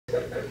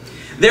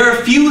There are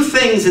few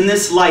things in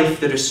this life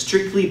that are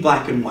strictly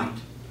black and white.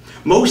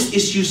 Most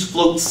issues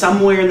float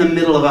somewhere in the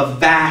middle of a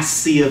vast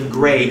sea of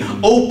gray,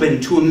 open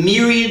to a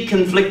myriad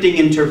conflicting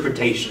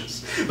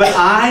interpretations. But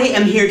I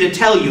am here to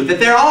tell you that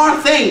there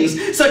are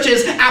things such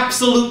as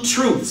absolute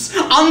truths,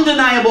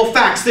 undeniable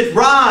facts that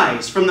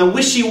rise from the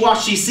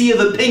wishy-washy sea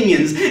of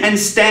opinions and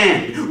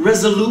stand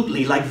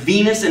resolutely like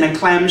Venus in a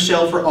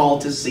clamshell for all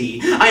to see.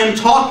 I am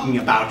talking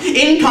about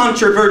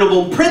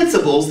incontrovertible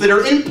principles that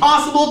are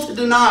impossible to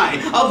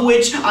deny, of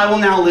which I will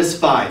now list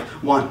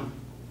 5. 1.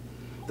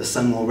 The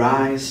sun will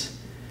rise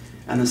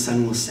and the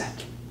sun will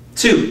set.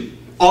 2.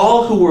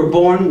 All who were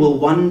born will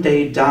one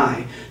day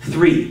die.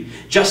 3.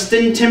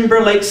 Justin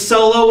Timberlake's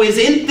solo is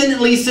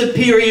infinitely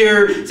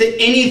superior to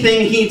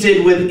anything he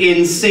did with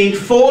NSYNC.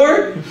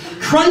 4.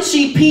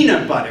 Crunchy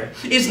peanut butter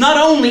is not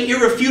only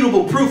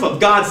irrefutable proof of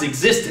God's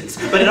existence,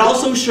 but it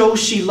also shows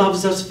she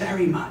loves us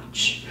very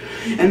much.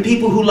 And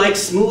people who like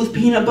smooth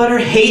peanut butter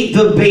hate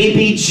the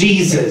baby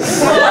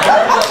Jesus.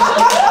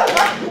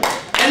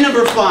 And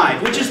number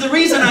 5, which is the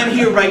reason I'm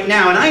here right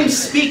now, and I'm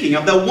speaking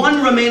of the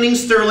one remaining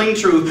sterling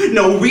truth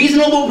no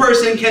reasonable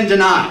person can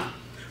deny.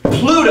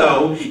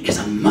 Pluto is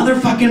a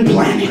motherfucking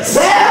planet.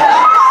 So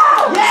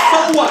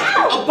what?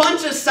 A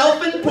bunch of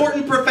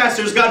self-important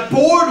professors got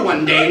bored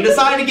one day and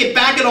decided to get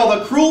back at all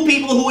the cruel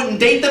people who wouldn't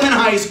date them in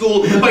high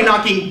school by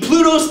knocking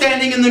Pluto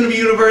standing in the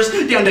universe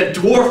down to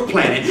dwarf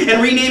planet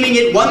and renaming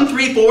it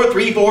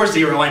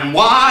 134340. And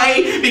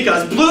why?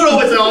 Because Pluto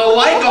isn't all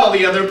like all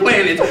the other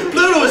planets.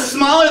 Pluto is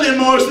smaller than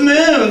most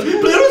moons.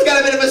 Pluto's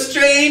got a bit of a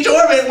strange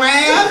orbit.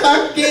 Wah,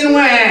 fucking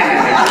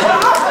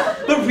wah.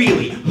 But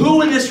really,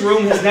 who in this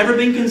room has never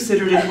been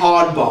considered an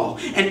oddball,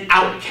 an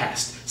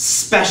outcast,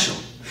 special?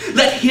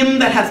 Let him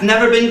that hath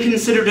never been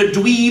considered a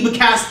dweeb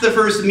cast the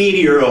first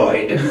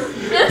meteoroid.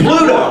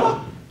 Pluto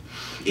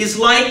is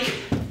like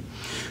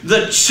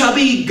the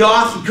chubby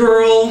goth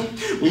girl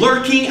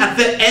lurking at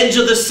the edge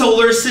of the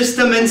solar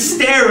system and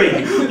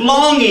staring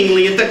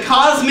longingly at the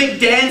cosmic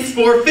dance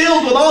floor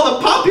filled with all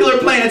the popular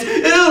planets.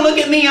 Ooh, look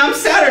at me, I'm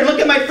Saturn, look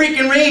at my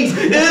freaking rings.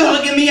 Ooh,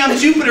 look at me, I'm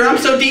Jupiter, I'm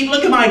so deep,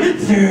 look at my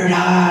third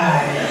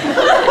eye.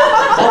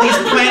 All these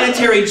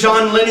planetary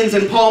John Lennons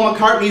and Paul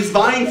McCartneys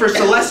vying for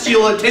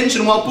celestial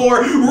attention while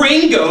poor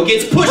Ringo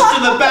gets pushed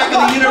to the back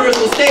of the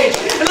Universal stage.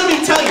 And let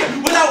me tell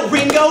you, without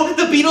Ringo,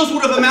 the Beatles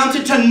would have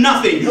amounted to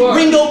nothing.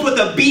 Ringo put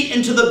the beat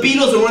into the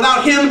Beatles, and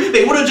without him,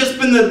 they would have just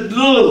been the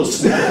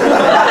Beatles.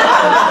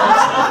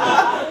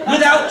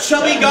 Without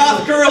chubby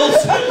goth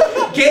girls,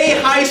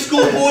 gay high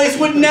school boys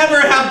would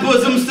never have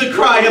bosoms to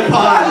cry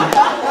upon.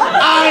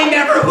 I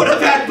never would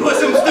have had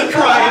bosoms to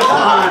cry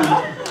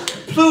upon.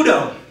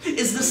 Pluto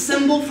is the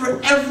symbol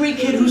for every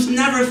kid who's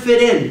never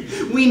fit in.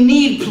 We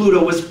need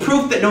Pluto as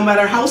proof that no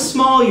matter how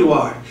small you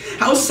are,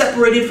 how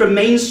separated from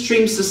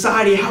mainstream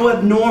society, how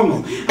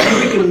abnormal,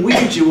 how freaking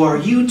weird you are,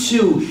 you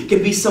too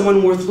can be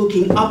someone worth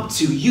looking up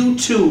to. You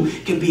too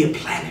can be a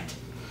planet.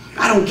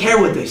 I don't care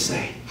what they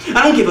say.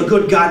 I don't give a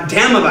good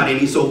goddamn about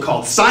any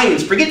so-called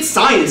science. Forget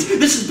science.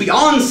 This is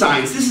beyond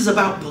science. This is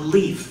about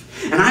belief.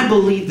 And I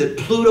believe that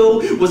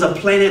Pluto was a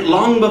planet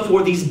long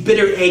before these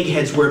bitter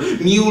eggheads were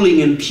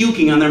mewling and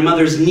puking on their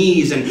mother's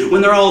knees. And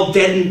when they're all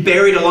dead and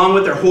buried along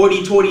with their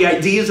hoity-toity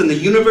ideas and the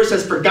universe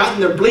has forgotten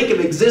their blink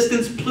of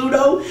existence,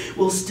 Pluto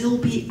will still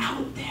be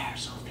out there,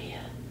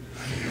 Sophia.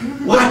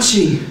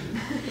 Watching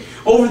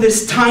over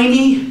this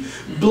tiny,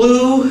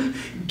 blue,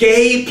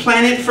 gay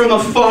planet from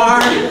afar,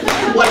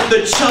 like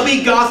the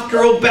chubby goth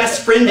girl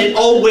best friend it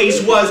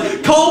always was.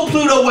 Call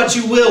Pluto what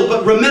you will,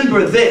 but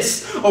remember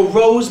this: a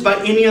rose by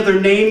any other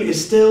name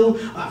is still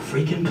a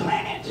freaking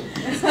planet.